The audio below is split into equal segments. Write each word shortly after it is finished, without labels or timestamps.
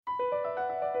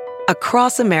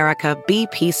Across America,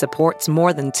 BP supports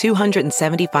more than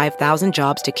 275,000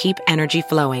 jobs to keep energy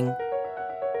flowing.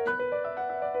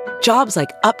 Jobs like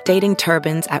updating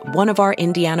turbines at one of our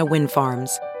Indiana wind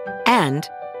farms and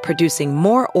producing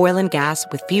more oil and gas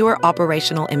with fewer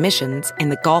operational emissions in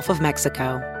the Gulf of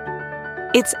Mexico.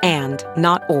 It's and,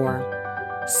 not or.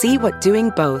 See what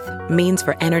doing both means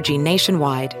for energy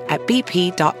nationwide at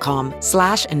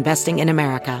bp.com/investing in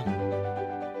America.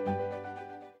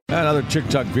 Another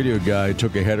TikTok video guy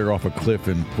took a header off a cliff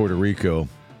in Puerto Rico,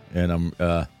 and I'm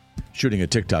shooting a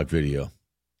TikTok video.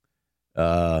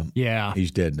 Yeah.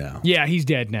 He's dead now. Yeah, he's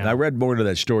dead now. And I read more into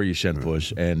that story you sent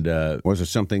us, and was it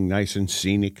something nice and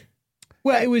scenic?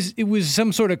 Well, it was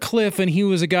some sort of cliff, and he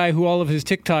was a guy who all of his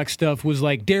TikTok stuff was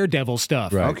like Daredevil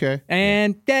stuff. Right. Okay.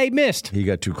 And they missed. He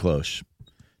got too close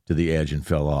to the edge and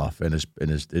fell off. And his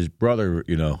brother,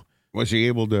 was he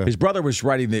able to? His brother was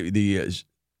writing the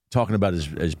talking about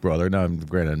his brother. Now,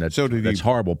 granted, that's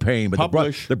horrible pain, but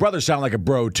the brother sounded like a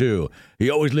bro too. He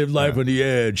always lived life on the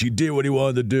edge. He did what he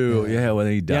wanted to do. Yeah, when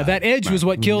he died. Yeah, that edge was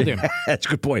what killed him. That's a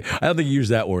good point. I don't think he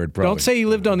used that word. Probably. Don't say he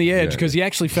lived on the edge because he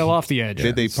actually fell off the edge.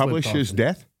 Did they publish his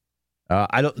death?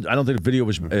 I don't think the video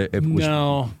was.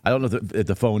 No. I don't know if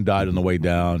the phone died on the way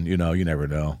down. You never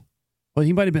know. Well,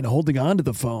 he might have been holding on to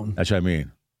the phone. That's what I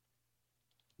mean.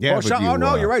 Yeah.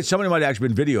 You're right. Somebody might have actually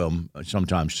been video him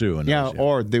sometimes too.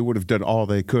 Or they would have done all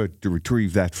they could to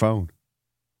retrieve that phone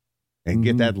and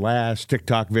get that last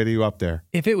TikTok video up there.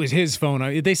 If it was his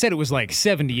phone, they said it was like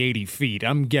 70, 80 feet.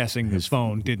 I'm guessing his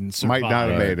phone didn't survive. Might not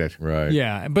have made it. Right.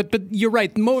 Yeah, but you're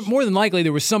right. More than likely,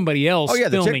 there was somebody else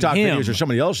the filming TikTok him. videos are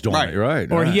somebody else doing it,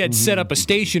 right? Or he had set up a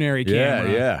stationary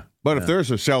camera. Yeah. But if there's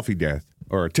a selfie death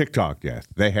or a TikTok death,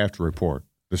 they have to report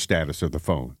the status of the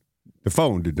phone. The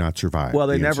phone did not survive. Well,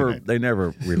 they incident.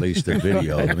 never released the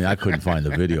video. I mean, I couldn't find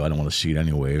the video. I don't want to see it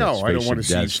anyway. No, I don't want to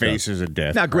see faces of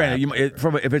death. Now, granted,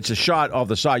 if it's a shot off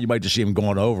the side, you might just see him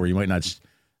going over. You might not.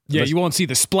 Yeah, you won't see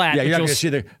the splat. Yeah, you're not going to see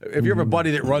the. If you have a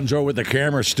buddy that runs over with the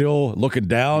camera still looking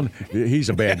down, he's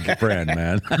a bad friend,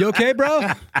 man. You okay,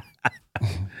 bro?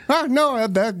 No,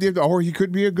 or he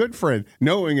could be a good friend,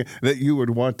 knowing that you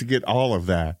would want to get all of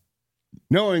that.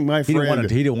 Knowing my friend,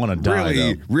 he didn't want to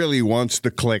die. Really wants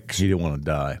the clicks. He didn't want to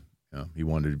die. He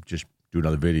wanted to just do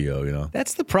another video.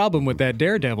 That's the problem with that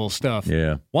Daredevil stuff.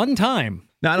 Yeah, one time.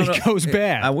 No, it goes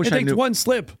bad. I wish it takes one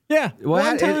slip. Yeah,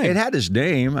 one time. It had his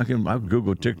name. I can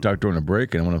Google TikTok during a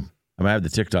break, and I have the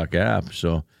TikTok app,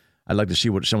 so I'd like to see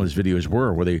what some of his videos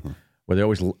were. Were they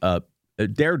always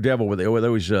Daredevil? Were they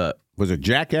always was it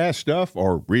Jackass stuff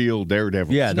or real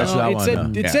Daredevil? Yeah, that's what I want to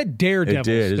know. It said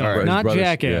Daredevil stuff, not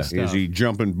Jackass stuff. Is he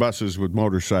jumping buses with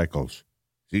motorcycles?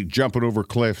 Is he jumping over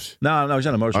cliffs? No, he's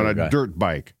not a motorcycle on a dirt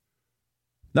bike.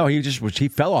 No, he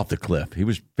fell off the cliff. He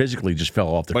was physically just fell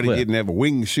off the cliff. But he didn't have a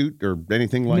wingsuit or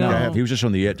anything like that? He was just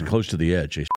on the edge, close to the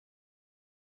edge.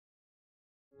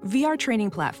 VR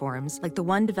training platforms, like the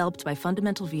one developed by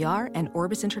Fundamental VR and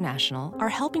Orbis International, are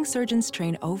helping surgeons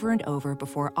train over and over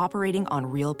before operating on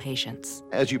real patients.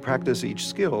 As you practice each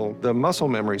skill, the muscle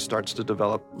memory starts to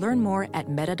develop. Learn more at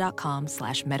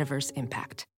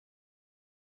meta.com/metaverseimpact.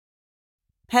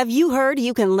 Have you heard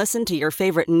you can listen to your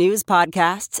favorite news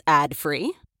podcasts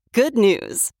ad-free? Good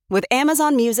news. With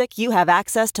Amazon Music, you have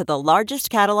access to the largest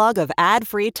catalog of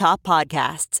ad-free top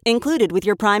podcasts included with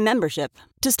your Prime membership.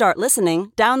 To start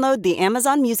listening, download the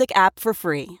Amazon Music app for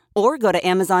free or go to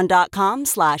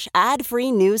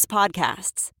amazon.com/ad-free news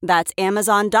podcasts. That's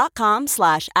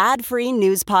amazon.com/ad-free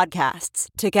news podcasts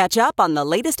to catch up on the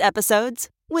latest episodes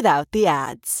without the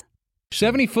ads.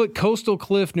 70-foot coastal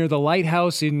cliff near the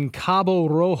lighthouse in Cabo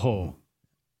Rojo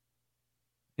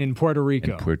in Puerto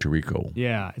Rico.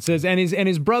 Yeah, it says, and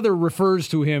his brother refers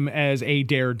to him as a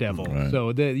daredevil. Right. So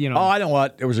I know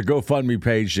what. There was a GoFundMe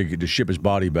page to ship his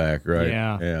body back,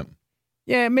 right?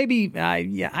 Yeah. Maybe.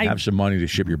 Have some money to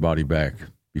ship your body back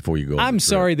before you go. I'm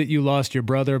sorry that you lost your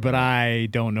brother, but I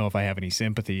don't know if I have any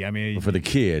sympathy. I mean, for the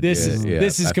kid, this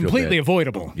is completely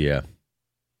avoidable. Yeah.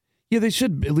 Yeah, they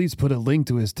should at least put a link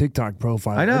to his TikTok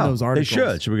profile. I know in those articles. They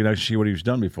should, so we can actually see what he's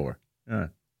done before. Yeah.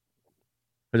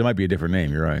 But it might be a different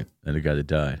name, you're right, than the guy that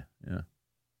died. Yeah.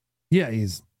 Yeah,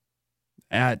 he's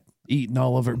at eating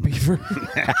all over beaver.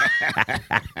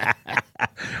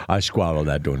 I squalled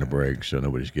that during the break, so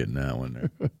nobody's getting that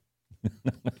one there.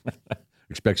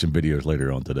 Expect some videos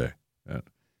later on today. Because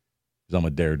I'm a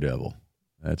daredevil.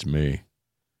 That's me.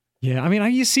 Yeah, I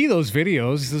mean, you see those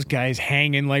videos, those guys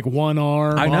hanging like one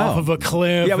arm off of a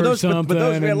cliff or something.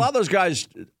 But a lot of those guys,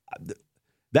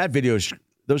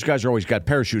 those those guys are always got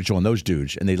parachutes on, those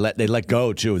dudes, and they let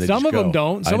go too. And some of them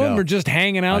don't. Some of them are just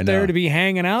hanging out there to be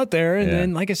hanging out there, and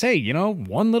then, like I say,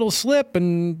 one little slip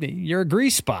and you're a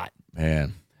grease spot.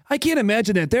 Man. I can't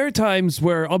imagine that. There are times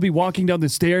where I'll be walking down the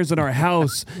stairs in our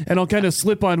house and I'll kind of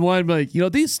slip on one, like,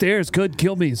 these stairs could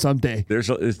kill me someday. It's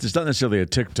not necessarily a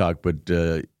TikTok, but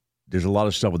there's a lot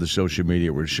of stuff with the social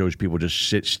media where it shows people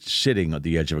just sitting at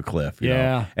the edge of a cliff. You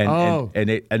know?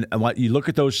 And when you look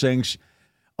at those things,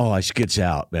 I skits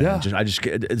out, man. Yeah.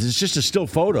 It's just a still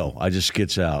photo. I just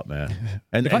skits out, man.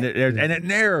 And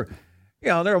they're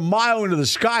a mile into the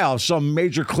sky off some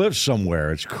major cliff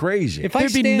somewhere. It's crazy.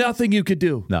 There'd be nothing you could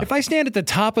do. No. If I stand at the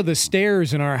top of the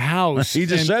stairs in our house, he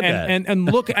just said that, and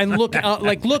look out,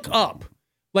 look up,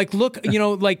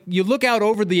 you look out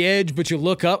over the edge, but you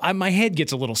look up, my head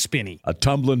gets a little spinny. A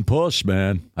tumbling puss,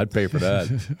 man. I'd pay for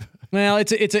that. Well,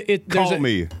 Call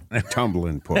me a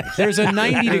tumbling puss. There's a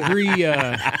 90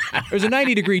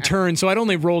 degree turn, so I'd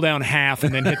only roll down half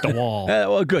and then hit the wall.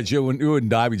 Well, good. You wouldn't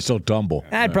dive. You'd still tumble.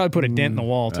 I'd probably put a dent in the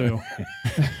wall too.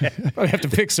 Probably have to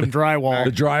fix some drywall.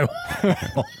 The drywall.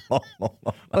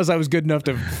 Unless I was good enough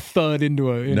to thud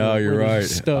into a. No, you're right.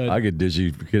 Stud. I get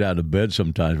dizzy. Get out of bed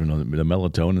sometimes when the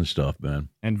melatonin stuff, man.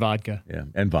 And vodka. Yeah,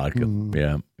 and vodka.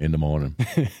 Yeah, in the morning.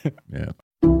 Yeah.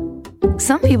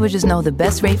 Some people just know the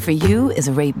best rate for you is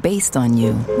a rate based on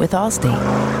you with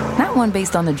Allstate. Not one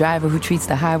based on the driver who treats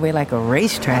the highway like a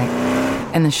racetrack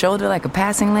and the shoulder like a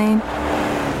passing lane.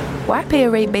 Why pay a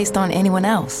rate based on anyone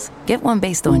else? Get one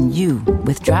based on you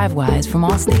with DriveWise from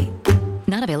Allstate.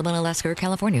 Not available in Alaska or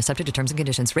California, subject to terms and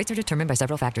conditions. Rates are determined by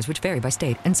several factors, which vary by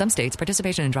state. In some states,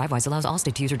 participation in DriveWise allows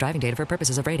Allstate to use your driving data for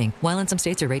purposes of rating. While in some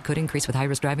states, your rate could increase with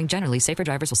high-risk driving. Generally, safer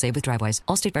drivers will save with DriveWise.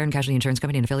 Allstate Fire and Casualty Insurance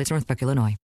Company and affiliates, Northbrook, Illinois.